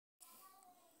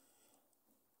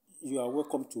You are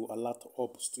welcome to Alert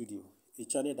Up Studio, a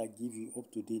channel that gives you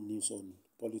up-to-date news on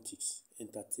politics,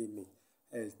 entertainment,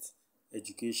 health,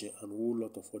 education, and a whole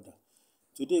lot of other.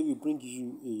 Today we bring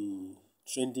you a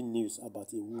trending news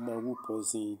about a woman who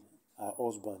poisoned her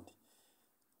husband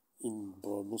in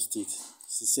Borno State.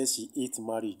 She says she ate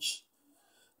marriage.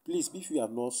 Please, if you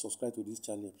have not subscribed to this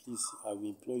channel, please, I will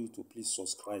implore you to please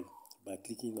subscribe by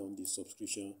clicking on the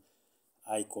subscription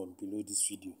icon below this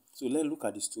video. So let's look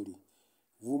at the story.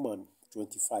 Woman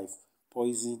 25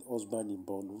 poisoned husband in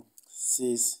Borno,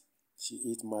 says she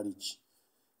ate marriage.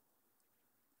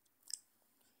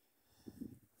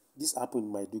 This happened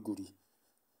in Maiduguri.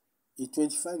 A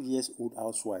 25-year-old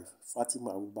housewife,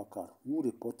 Fatima Abubakar, who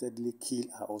reportedly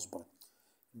killed her husband,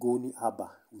 Goni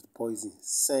Abba, with poison,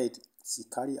 said she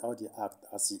carried out the act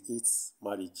as she ate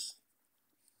marriage.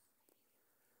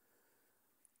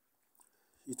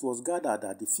 It was gathered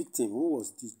that the victim, who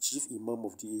was the chief imam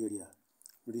of the area,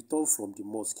 returned from the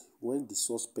mosque when the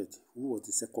suspect, who was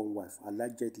the second wife,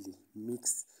 allegedly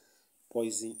mixed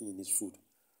poison in his food.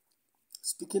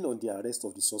 Speaking on the arrest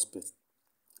of the suspect,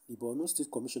 the Borno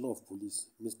State Commissioner of Police,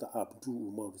 Mr. Abdul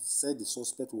Umar, said the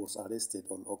suspect was arrested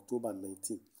on October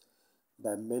 19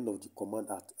 by men of the command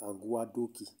at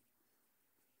Anguadoki.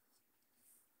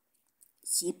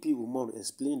 CP Umar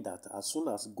explained that as soon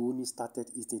as Goni started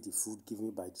eating the food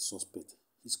given by the suspect,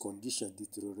 his condition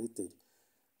deteriorated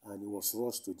and he was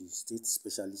rushed to the state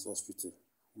specialist hospital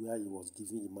where he was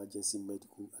given emergency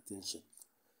medical attention.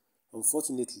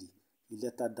 Unfortunately, he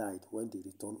later died when they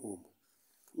returned home.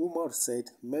 Umar said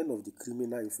men of the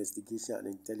Criminal Investigation and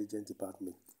Intelligence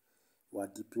Department were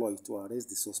deployed to arrest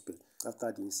the suspect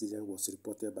after the incident was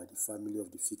reported by the family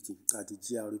of the victim at the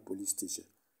GRA police station.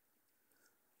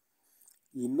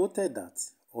 He noted that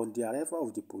on the arrival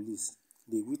of the police,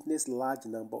 they witnessed a large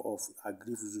number of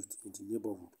aggrieved youth in the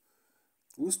neighborhood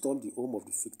who stormed the home of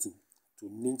the victim to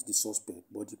lynch the suspect,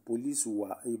 but the police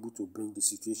were able to bring the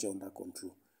situation under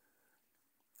control.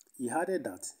 He added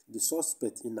that the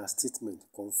suspect, in her statement,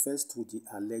 confessed to the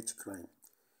alleged crime,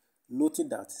 noting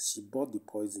that she bought the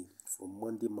poison from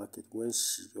Monday market when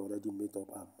she already made up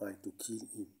her mind to kill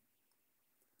him.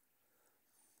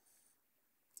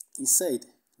 He said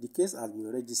the case has been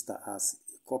registered as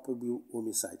a culpable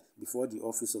homicide before the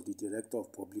Office of the Director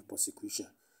of Public Prosecution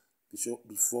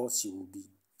before she will be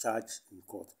charged in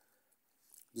court.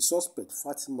 The suspect,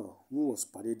 Fatima, who was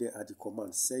paraded at the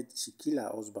command, said she killed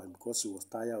her husband because she was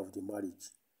tired of the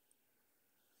marriage.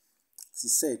 She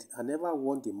said, "I never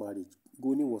won the marriage.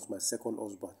 Goni was my second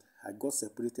husband. I got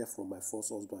separated from my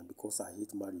first husband because I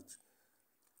hate marriage.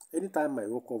 Anytime I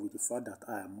woke up with the fact that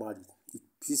I am married, it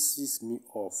pisses me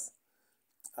off.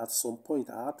 At some point,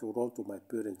 I had to run to my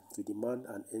parents to demand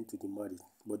an end to the marriage,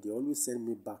 but they always send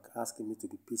me back asking me to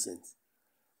be patient.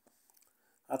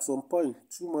 At some point,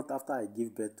 2 months after I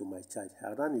gave birth to my child,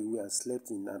 I ran away and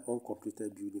slept in an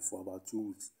uncompleted building for about 2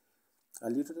 weeks. I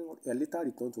later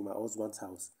returned to my husband's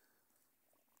house.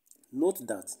 Note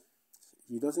that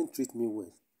he doesn't treat me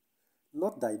well.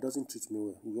 Not that he doesn't treat me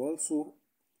well. We also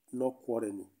not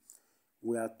quarreling.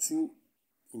 We are two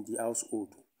in the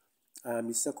household. I am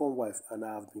his second wife and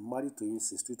I have been married to him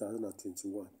since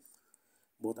 2021.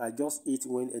 But I just hate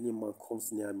when any man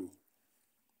comes near me.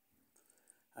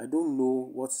 I don't know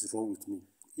what is wrong with me.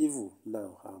 Even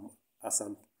now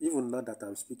that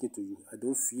I'm speaking to you, I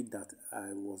don't feel that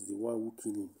I was the one who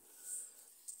killed him."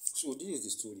 So this is the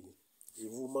story. A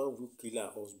woman who killed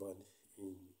her husband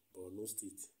in Borno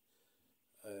State.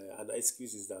 And the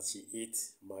excuse is that she ate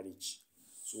marriage.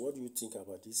 So what do you think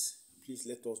about this? Please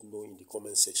let us know in the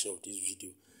comment section of this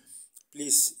video.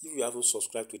 Please, if you haven't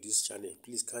subscribed to this channel,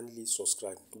 please kindly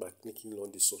subscribe by clicking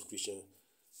on the subscription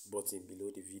button below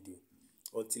the video.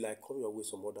 Until I come your way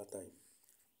some other time.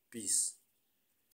 Peace.